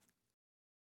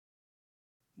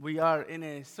We are in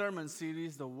a sermon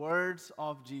series, The Words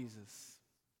of Jesus.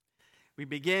 We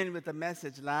began with a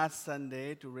message last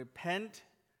Sunday to repent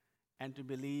and to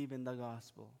believe in the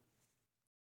gospel.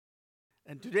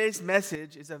 And today's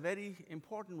message is a very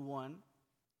important one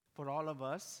for all of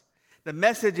us. The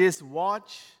message is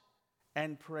watch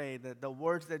and pray, the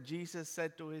words that Jesus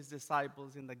said to his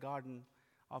disciples in the Garden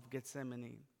of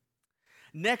Gethsemane.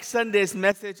 Next Sunday's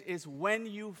message is when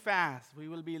you fast. We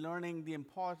will be learning the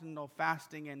importance of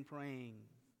fasting and praying.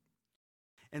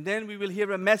 And then we will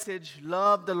hear a message,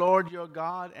 love the Lord your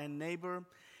God and neighbor.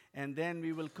 And then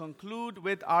we will conclude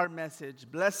with our message,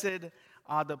 blessed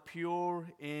are the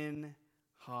pure in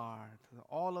heart.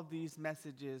 All of these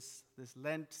messages, this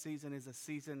Lent season is a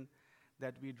season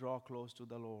that we draw close to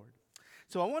the Lord.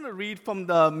 So I want to read from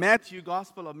the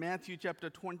Gospel of Matthew chapter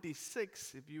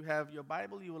 26. If you have your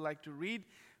Bible you would like to read,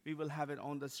 we will have it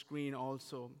on the screen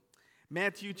also.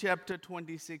 Matthew chapter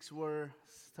 26, verse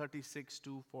 36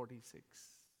 to 46.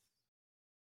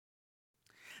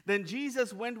 Then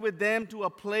Jesus went with them to a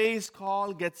place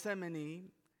called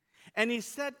Gethsemane, and he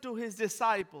said to his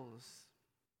disciples,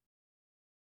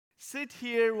 "Sit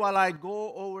here while I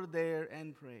go over there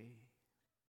and pray."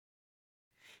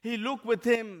 He took with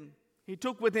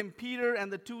him Peter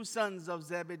and the two sons of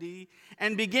Zebedee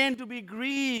and began to be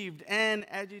grieved and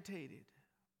agitated.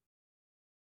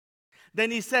 Then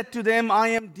he said to them, "I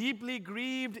am deeply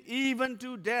grieved even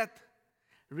to death.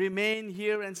 Remain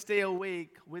here and stay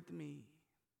awake with me."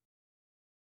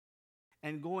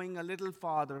 And going a little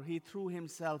farther, he threw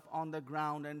himself on the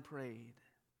ground and prayed,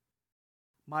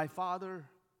 "My Father,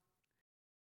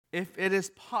 if it is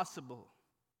possible,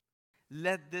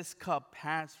 let this cup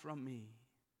pass from me.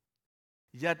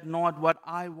 Yet not what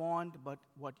I want, but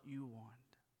what you want."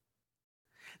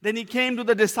 Then he came to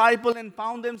the disciple and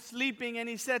found them sleeping, and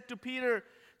he said to Peter,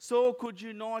 "So could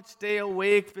you not stay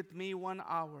awake with me 1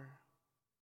 hour?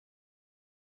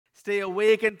 Stay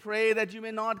awake and pray that you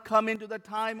may not come into the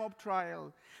time of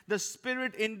trial. The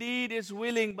spirit indeed is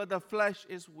willing, but the flesh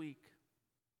is weak."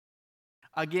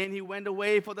 Again he went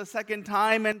away for the second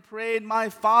time and prayed, "My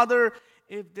Father,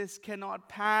 if this cannot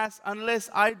pass unless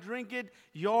I drink it,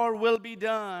 your will be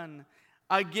done."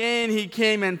 Again he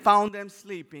came and found them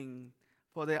sleeping,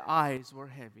 for their eyes were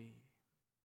heavy.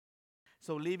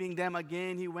 So leaving them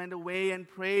again, he went away and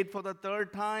prayed for the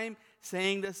third time,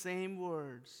 saying the same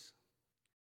words.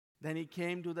 Then he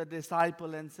came to the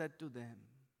disciple and said to them,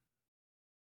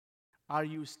 "Are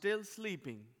you still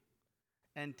sleeping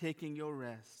and taking your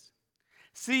rest?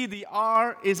 See, the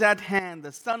hour is at hand.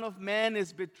 The Son of Man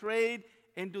is betrayed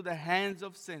into the hands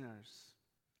of sinners.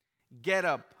 Get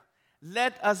up,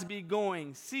 let us be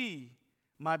going. See,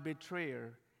 my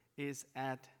betrayer is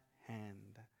at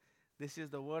hand." This is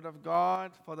the word of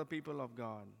God for the people of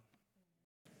God.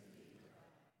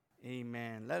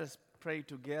 Amen. Let us pray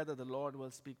together. The Lord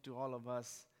will speak to all of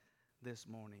us this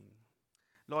morning.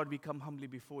 Lord, we come humbly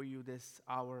before you this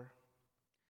hour.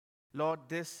 Lord,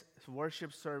 this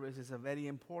worship service is a very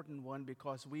important one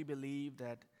because we believe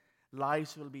that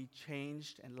lives will be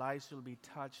changed and lives will be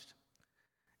touched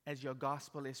as your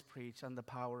gospel is preached on the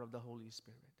power of the Holy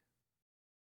Spirit.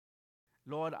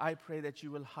 Lord, I pray that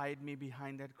you will hide me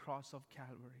behind that cross of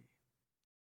Calvary.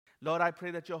 Lord, I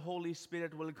pray that your Holy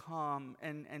Spirit will come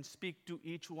and speak to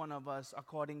each one of us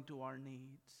according to our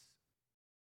needs.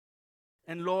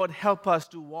 And Lord, help us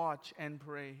to watch and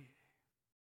pray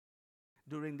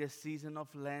during this season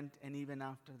of Lent and even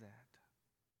after that.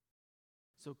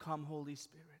 So come, Holy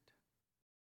Spirit.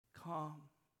 Come.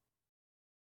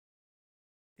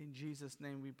 In Jesus'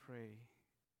 name we pray.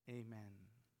 Amen.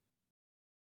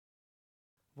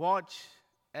 Watch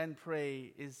and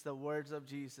pray is the words of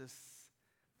Jesus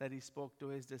that he spoke to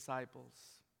his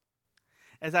disciples.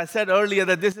 As I said earlier,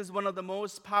 that this is one of the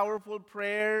most powerful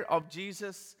prayer of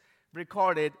Jesus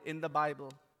recorded in the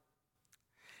Bible.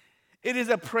 It is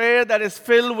a prayer that is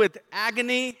filled with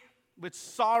agony, with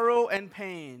sorrow and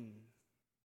pain.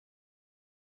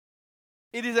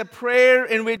 It is a prayer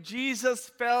in which Jesus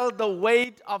felt the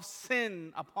weight of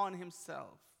sin upon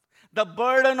himself, the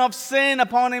burden of sin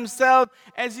upon himself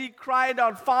as he cried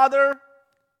out, "Father,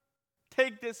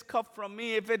 take this cup from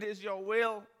me if it is your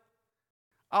will.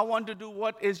 I want to do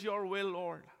what is your will,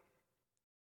 Lord."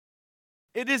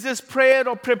 It is this prayer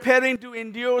of preparing to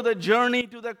endure the journey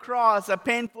to the cross, a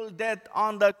painful death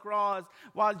on the cross.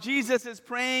 While Jesus is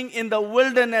praying in the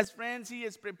wilderness, friends, he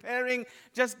is preparing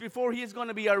just before he is going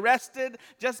to be arrested,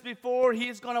 just before he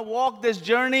is going to walk this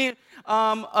journey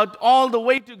all the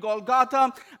way to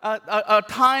Golgotha, a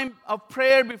time of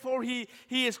prayer before he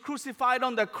is crucified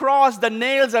on the cross. The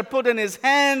nails are put in his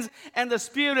hands and the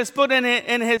spear is put in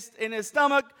his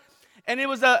stomach. And it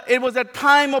was a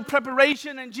time of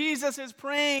preparation, and Jesus is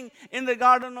praying in the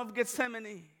Garden of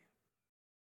Gethsemane.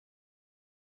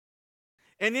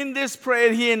 And in this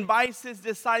prayer, he invites his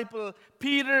disciple,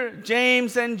 Peter,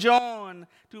 James, and John,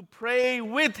 to pray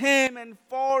with him and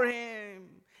for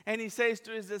him. And he says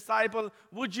to his disciple,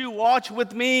 would you watch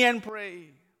with me and pray?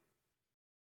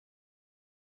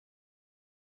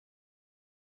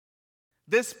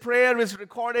 This prayer is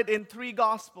recorded in 3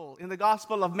 Gospels. In the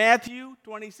Gospel of Matthew,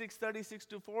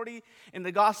 26:36-40. In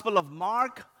the Gospel of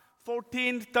Mark,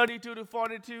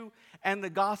 14:32-42. And the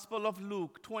Gospel of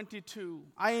Luke, 22.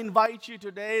 I invite you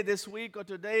today, this week or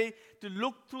today, to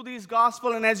look through these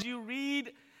Gospels. And as you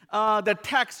read the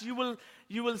text, you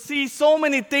will see so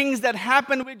many things that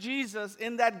happened with Jesus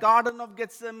in that Garden of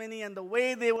Gethsemane and the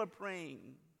way they were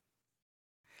praying.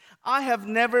 I have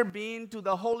never been to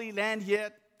the Holy Land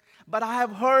yet. But I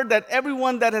have heard that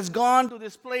everyone that has gone to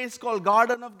this place called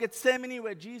Garden of Gethsemane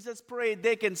where Jesus prayed,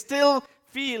 they can still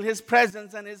feel his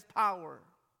presence and his power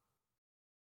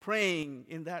praying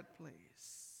in that place.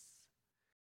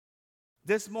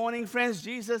 This morning, friends,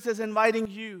 Jesus is inviting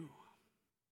you.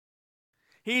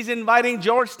 He's inviting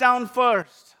Georgetown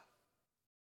First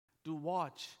to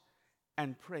watch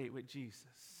and pray with Jesus.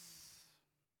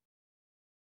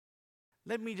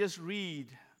 Let me just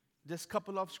read this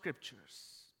couple of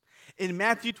scriptures. In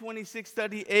Matthew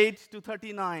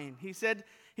 26:38-39, he said,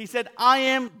 I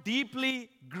am deeply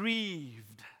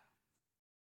grieved,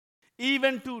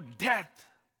 even to death.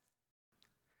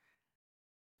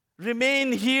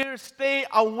 Remain here, stay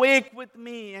awake with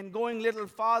me. And going a little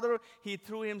farther, he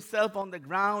threw himself on the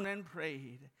ground and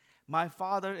prayed, my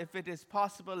Father, if it is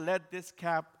possible, let this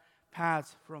cup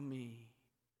pass from me.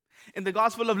 In the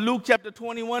Gospel of Luke, chapter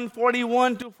 21,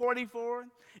 41-44,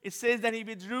 it says that he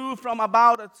withdrew from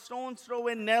about a stone's throw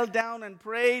and knelt down and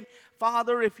prayed,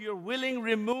 Father, if you're willing,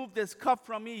 remove this cup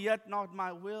from me, yet not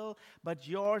my will, but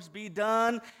yours be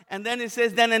done. And then it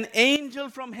says, then an angel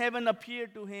from heaven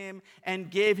appeared to him and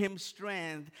gave him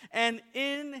strength. And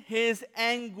in his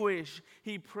anguish,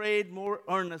 he prayed more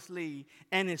earnestly,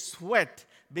 and his sweat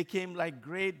became like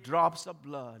great drops of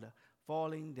blood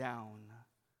falling down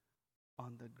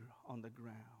on the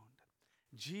ground.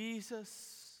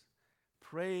 Jesus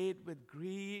prayed with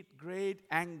great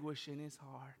anguish in his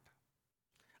heart.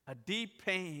 A deep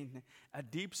pain, a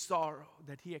deep sorrow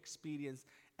that he experienced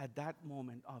at that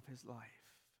moment of his life.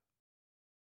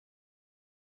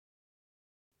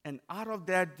 And out of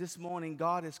that, this morning,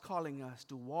 God is calling us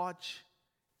to watch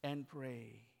and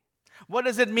pray. What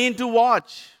does it mean to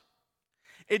watch?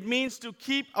 It means to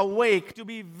keep awake, to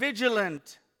be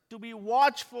vigilant, to be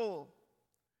watchful.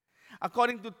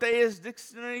 According to Thayer's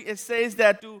dictionary, it says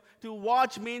that to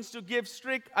watch means to give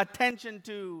strict attention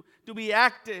to be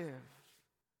active.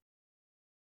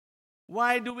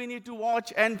 Why do we need to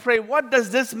watch and pray? What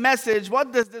does this message,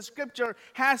 what does this scripture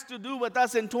has to do with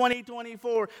us in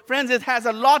 2024? Friends, it has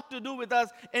a lot to do with us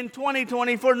in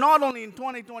 2024, not only in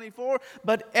 2024,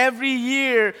 but every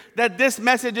year that this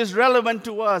message is relevant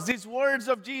to us. These words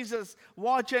of Jesus,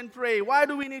 watch and pray. Why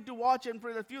do we need to watch and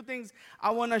pray? A few things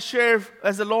I want to share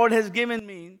as the Lord has given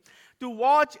me. To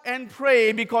watch and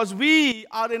pray because we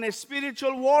are in a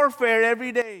spiritual warfare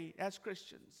every day as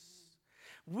Christians.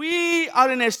 We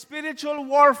are in a spiritual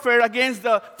warfare against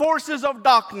the forces of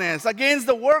darkness, against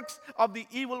the works of the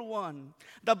evil one.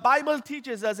 The Bible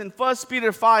teaches us in 1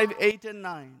 Peter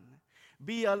 5:8-9,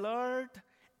 be alert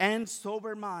and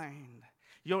sober mind.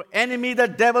 Your enemy, the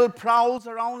devil, prowls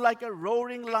around like a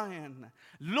roaring lion,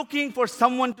 looking for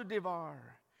someone to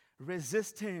devour.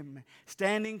 Resist him,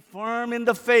 standing firm in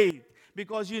the faith,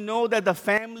 because you know that the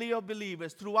family of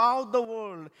believers throughout the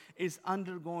world is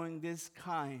undergoing this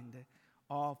kind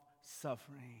of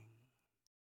suffering.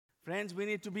 Friends, we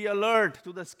need to be alert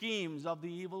to the schemes of the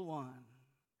evil one.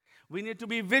 We need to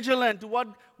be vigilant to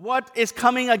what is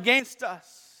coming against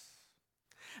us.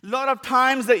 A lot of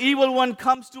times the evil one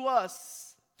comes to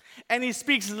us and he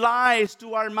speaks lies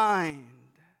to our mind.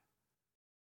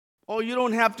 Oh, you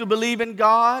don't have to believe in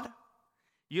God.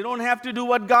 You don't have to do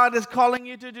what God is calling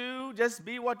you to do. Just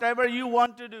be whatever you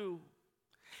want to do.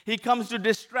 He comes to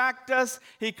distract us.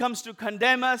 He comes to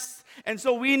condemn us. And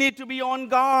so we need to be on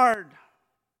guard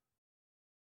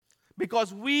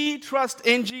because we trust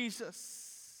in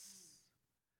Jesus.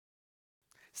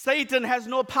 Satan has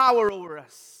no power over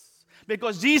us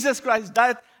because Jesus Christ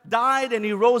died and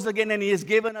he rose again and he has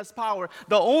given us power.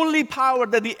 The only power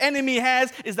that the enemy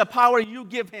has is the power you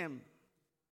give him,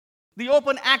 the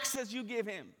open access you give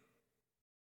him.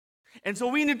 And so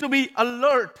we need to be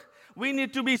alert. We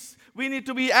need to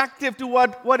be active to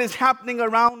what is happening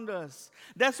around us.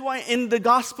 That's why in the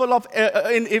gospel of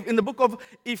in the book of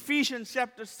Ephesians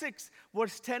chapter 6,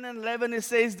 verse 10 and 11, it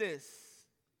says this: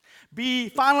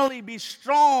 Finally be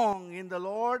strong in the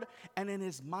Lord and in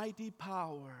his mighty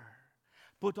power.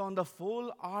 Put on the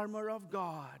full armor of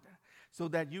God so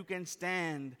that you can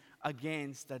stand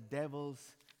against the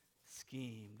devil's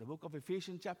scheme. The book of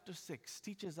Ephesians chapter 6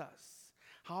 teaches us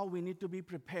how we need to be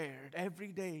prepared every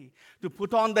day to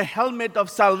put on the helmet of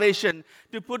salvation,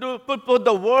 to put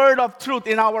the word of truth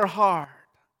in our heart.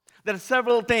 There are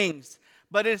several things,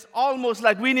 but it's almost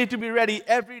like we need to be ready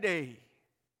every day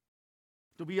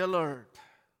to be alert.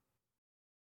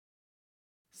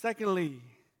 Secondly,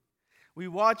 we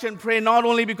watch and pray not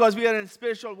only because we are in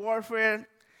spiritual warfare,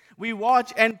 we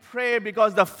watch and pray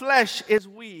because the flesh is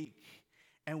weak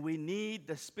and we need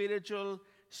the spiritual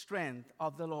strength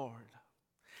of the Lord.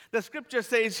 The scripture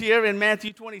says here in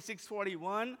Matthew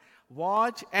 26:41,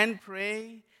 watch and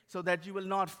pray so that you will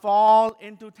not fall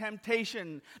into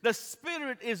temptation. The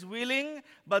spirit is willing,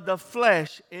 but the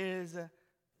flesh is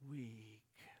weak.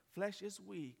 Flesh is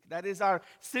weak. That is our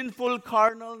sinful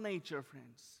carnal nature,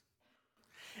 friends.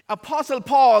 Apostle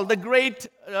Paul, the great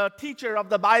teacher of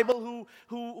the Bible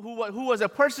who was a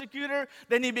persecutor,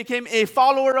 then he became a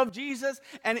follower of Jesus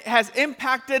and has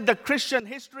impacted the Christian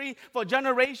history for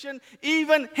generations.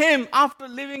 Even him, after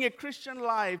living a Christian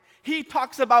life, he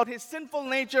talks about his sinful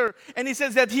nature and he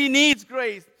says that he needs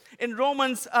grace. In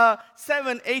Romans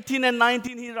 7:18 and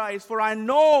 19, he writes, For I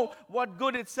know what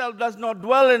good itself does not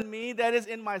dwell in me, that is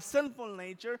in my sinful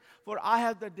nature, for I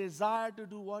have the desire to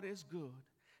do what is good,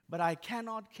 but I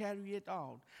cannot carry it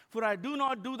out. For I do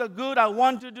not do the good I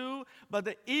want to do, but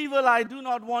the evil I do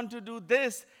not want to do,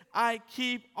 this I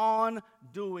keep on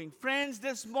doing. Friends,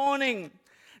 this morning,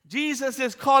 Jesus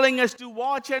is calling us to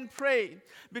watch and pray,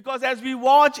 because as we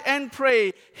watch and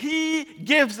pray, he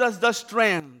gives us the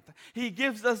strength. He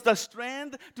gives us the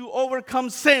strength to overcome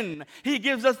sin. He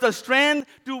gives us the strength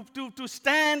to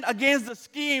stand against the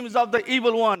schemes of the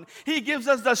evil one. He gives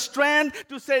us the strength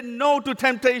to say no to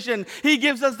temptation. He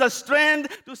gives us the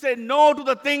strength to say no to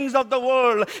the things of the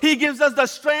world. He gives us the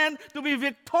strength to be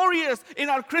victorious in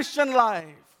our Christian life.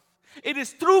 It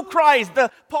is through Christ.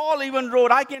 Paul even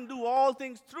wrote, I can do all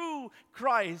things through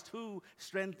Christ who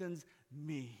strengthens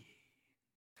me.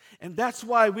 And that's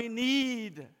why we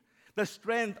need the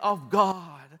strength of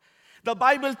God. The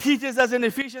Bible teaches us in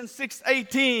Ephesians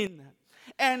 6:18,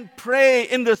 and pray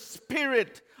in the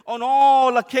Spirit on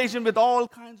all occasions with all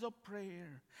kinds of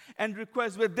prayer and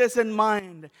requests. With this in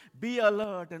mind, be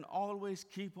alert and always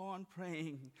keep on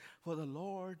praying for the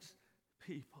Lord's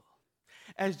people.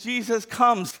 As Jesus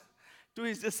comes to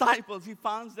his disciples, he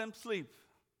finds them asleep.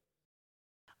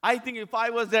 I think if I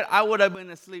was there, I would have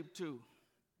been asleep too.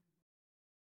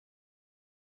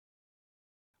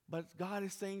 But God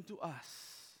is saying to us,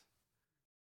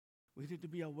 we need to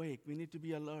be awake. We need to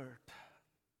be alert.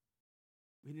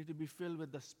 We need to be filled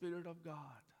with the Spirit of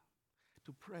God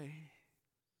to pray.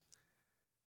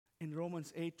 In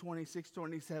Romans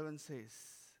 8:26-27 says,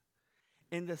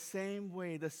 in the same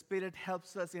way, the Spirit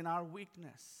helps us in our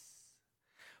weakness.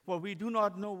 For we do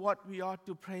not know what we ought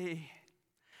to pray,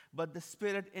 but the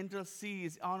Spirit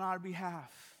intercedes on our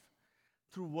behalf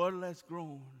through wordless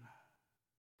groan.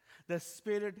 The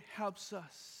Spirit helps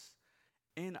us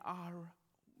in our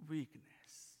weakness.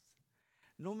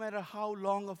 No matter how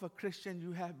long of a Christian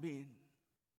you have been,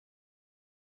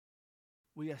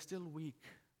 we are still weak.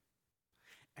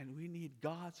 And we need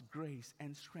God's grace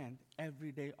and strength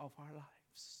every day of our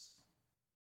lives.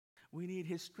 We need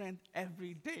his strength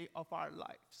every day of our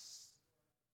lives.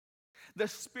 The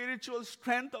spiritual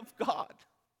strength of God.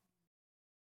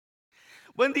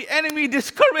 When the enemy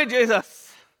discourages us,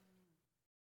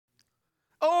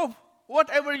 oh,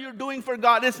 whatever you're doing for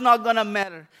God, it's not going to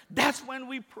matter. That's when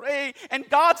we pray. And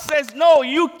God says, no,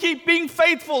 you keep being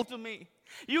faithful to me.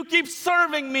 You keep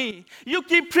serving me. You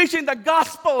keep preaching the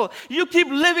gospel. You keep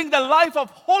living the life of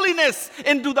holiness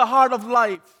into the heart of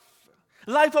life.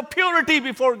 Life of purity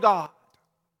before God.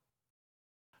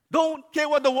 Don't care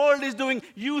what the world is doing.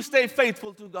 You stay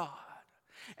faithful to God.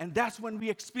 And that's when we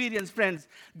experience, friends,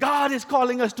 God is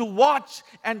calling us to watch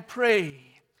and pray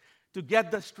to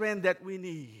get the strength that we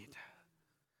need.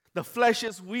 The flesh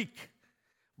is weak,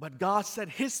 but God said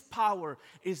his power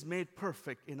is made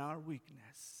perfect in our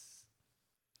weakness.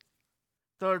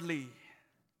 Thirdly,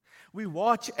 we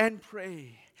watch and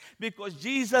pray because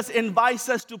Jesus invites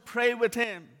us to pray with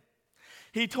him.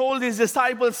 He told his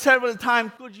disciples several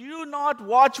times, could you not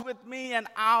watch with me an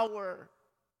hour?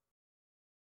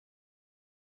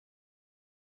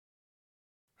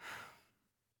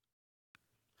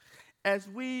 As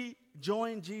we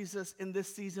join Jesus in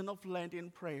this season of Lent in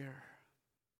prayer,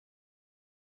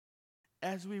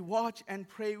 as we watch and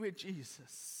pray with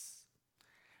Jesus,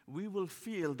 we will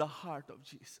feel the heart of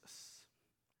Jesus.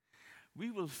 We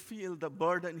will feel the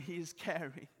burden he is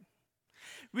carrying.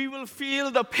 We will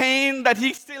feel the pain that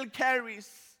he still carries.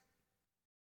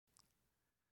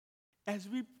 As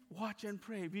we watch and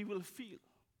pray, we will feel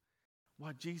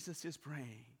what Jesus is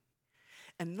praying.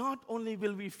 And not only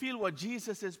will we feel what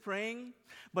Jesus is praying,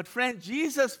 but friend,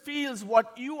 Jesus feels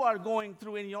what you are going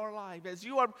through in your life. As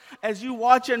you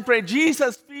watch and pray,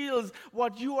 Jesus feels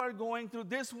what you are going through.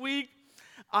 This week,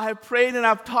 I have prayed and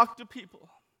I've talked to people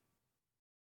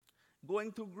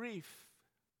going through grief,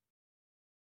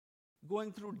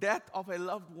 going through death of a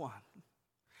loved one,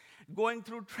 going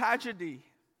through tragedy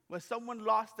where someone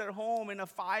lost their home in a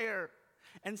fire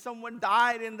and someone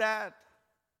died in that.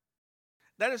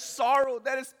 There is sorrow,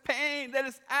 there is pain, there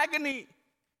is agony.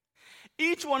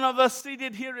 Each one of us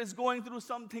seated here is going through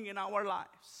something in our lives.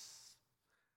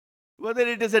 Whether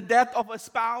it is a death of a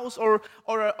spouse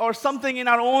or something in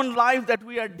our own life that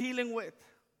we are dealing with.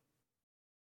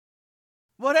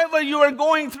 Whatever you are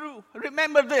going through,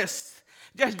 remember this.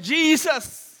 Just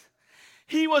Jesus,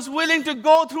 he was willing to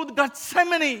go through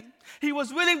Gethsemane. He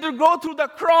was willing to go through the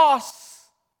cross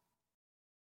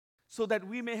so that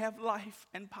we may have life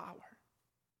and power.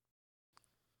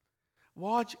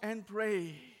 Watch and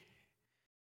pray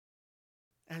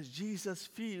as Jesus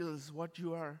feels what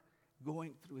you are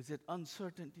going through. Is it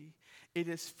uncertainty? It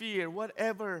is fear,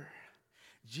 whatever.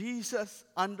 Jesus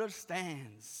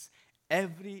understands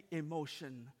every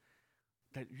emotion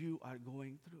that you are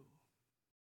going through.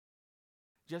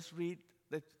 Just read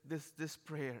this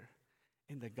prayer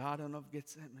in the Garden of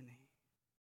Gethsemane.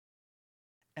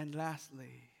 And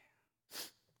lastly,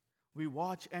 we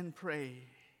watch and pray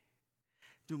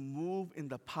to move in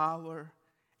the power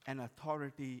and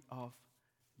authority of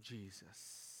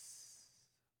Jesus.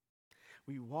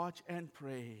 We watch and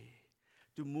pray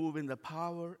to move in the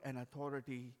power and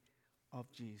authority of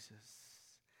Jesus.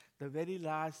 The very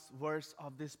last verse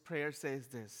of this prayer says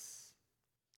this.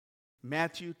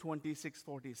 Matthew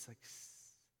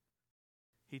 26:46.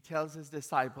 He tells his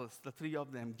disciples, the three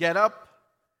of them, "Get up,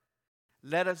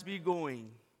 let us be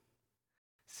going.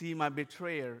 See, my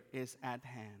betrayer is at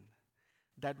hand."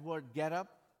 That word "get up,"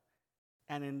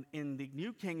 and in the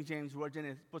New King James Version,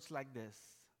 it puts like this.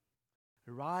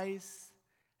 "Rise,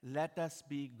 let us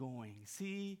be going.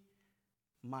 See,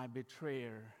 my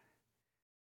betrayer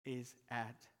is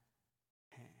at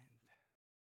hand."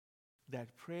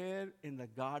 That prayer in the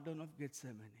Garden of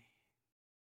Gethsemane,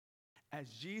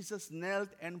 as Jesus knelt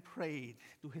and prayed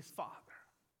to his Father,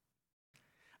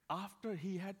 after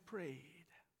he had prayed,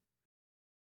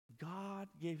 God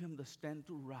gave him the strength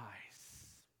to rise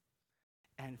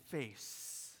and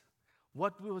face.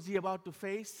 What was he about to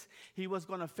face? He was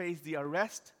going to face the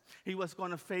arrest. He was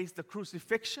going to face the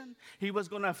crucifixion. He was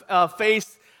going to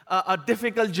face a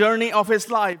difficult journey of his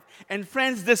life. And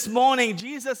friends, this morning,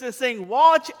 Jesus is saying,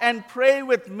 watch and pray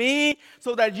with me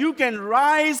so that you can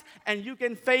rise and you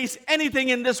can face anything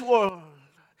in this world.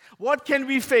 What can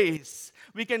we face?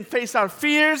 We can face our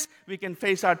fears, we can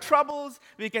face our troubles,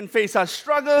 we can face our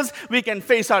struggles, we can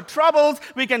face our troubles,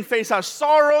 we can face our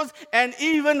sorrows, and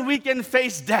even we can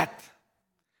face death.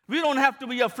 We don't have to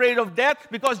be afraid of death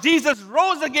because Jesus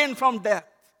rose again from death.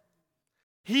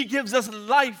 He gives us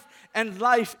life and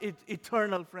life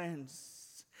eternal,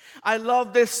 friends. I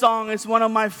love this song. It's one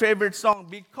of my favorite songs.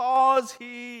 Because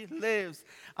he lives,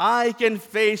 I can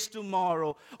face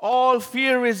tomorrow. All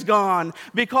fear is gone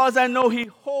because I know he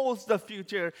holds the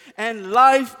future. And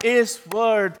life is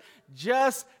worth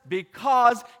just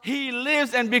because he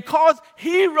lives. And because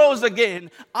he rose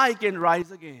again, I can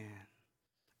rise again.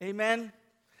 Amen.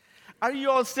 Are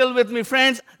you all still with me,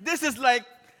 friends? This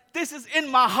is in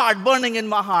my heart, burning in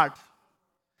my heart.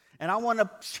 And I want to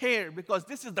share because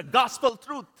this is the gospel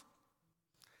truth.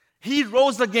 He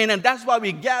rose again, and that's why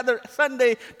we gather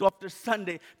Sunday after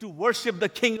Sunday to worship the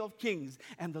King of Kings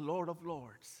and the Lord of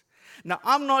Lords. Now,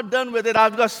 I'm not done with it.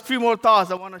 I've got a few more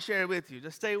thoughts I want to share with you.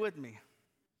 Just stay with me.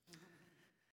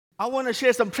 I want to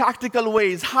share some practical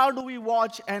ways. How do we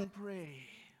watch and pray?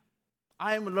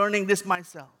 I am learning this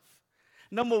myself.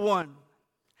 Number one,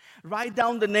 write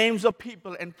down the names of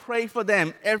people and pray for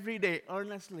them every day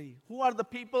earnestly. Who are the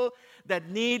people that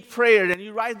need prayer? And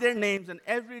you write their names, and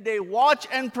every day watch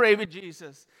and pray with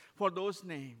Jesus for those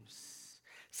names.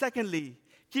 Secondly,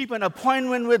 keep an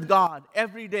appointment with God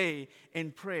every day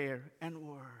in prayer and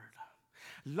word.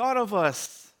 A lot of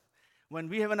us, when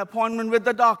we have an appointment with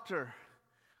the doctor,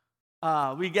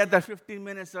 we get there 15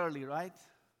 minutes early, right?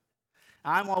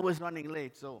 I'm always running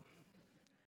late, so.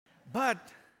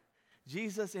 But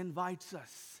Jesus invites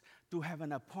us to have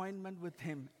an appointment with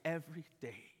him every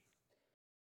day.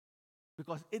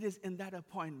 Because it is in that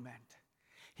appointment,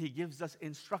 he gives us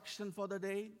instruction for the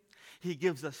day, he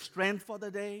gives us strength for the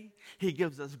day, he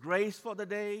gives us grace for the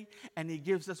day, and he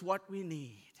gives us what we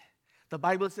need. The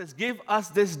Bible says, give us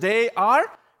this day our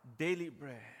daily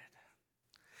bread.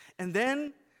 And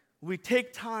then we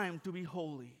take time to be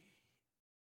holy.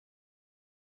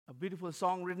 A beautiful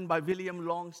song written by William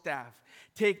Longstaff.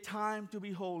 Take time to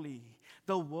be holy.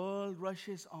 The world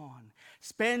rushes on.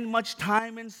 Spend much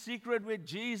time in secret with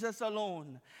Jesus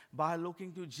alone. By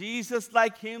looking to Jesus,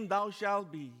 like him thou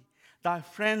shalt be. Thy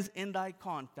friends in thy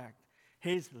contact,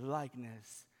 his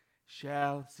likeness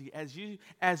shall see.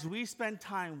 As we spend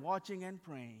time watching and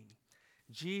praying,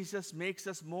 Jesus makes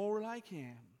us more like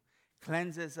him,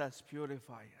 cleanses us,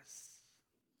 purifies us.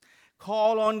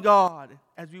 Call on God.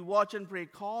 As we watch and pray,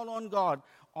 call on God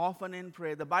often in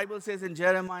prayer. The Bible says in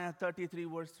Jeremiah 33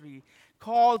 verse 3,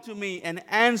 call to me and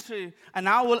answer, and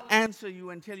I will answer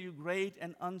you and tell you great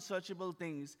and unsearchable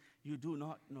things you do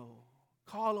not know.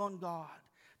 Call on God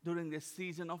during this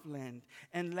season of Lent.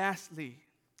 And lastly,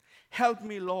 help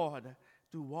me, Lord,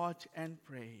 to watch and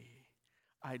pray.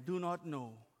 I do not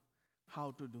know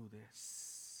how to do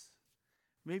this.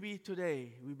 Maybe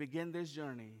today we begin this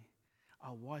journey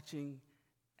of watching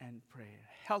and pray.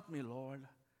 Help me, Lord.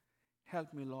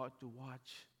 Help me, Lord, to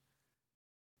watch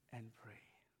and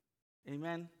pray.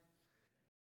 Amen.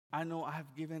 I know I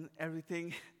have given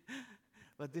everything,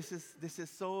 but this is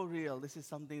so real. This is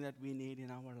something that we need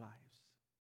in our lives.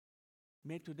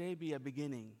 May today be a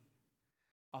beginning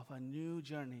of a new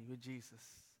journey with Jesus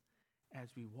as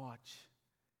we watch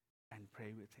and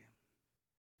pray with him.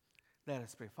 Let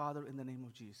us pray. Father, in the name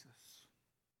of Jesus,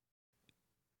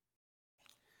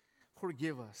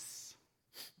 forgive us.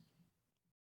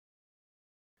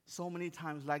 So many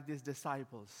times, like these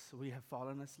disciples, we have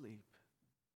fallen asleep.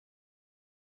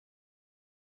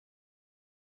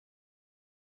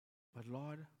 But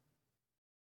Lord,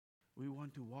 we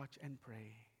want to watch and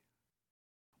pray.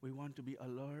 We want to be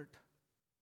alert.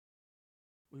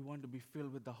 We want to be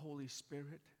filled with the Holy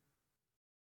Spirit.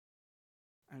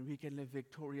 And we can live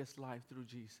victorious life through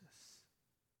Jesus.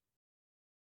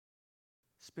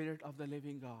 Spirit of the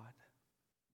living God,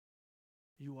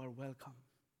 you are welcome.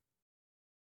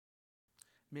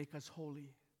 Make us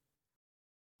holy.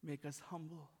 Make us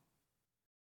humble.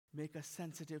 Make us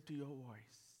sensitive to your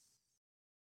voice.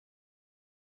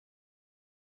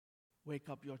 Wake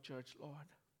up your church, Lord.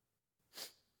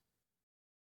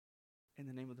 In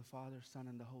the name of the Father, Son,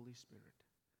 and the Holy Spirit.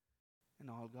 And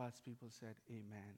all God's people said, amen.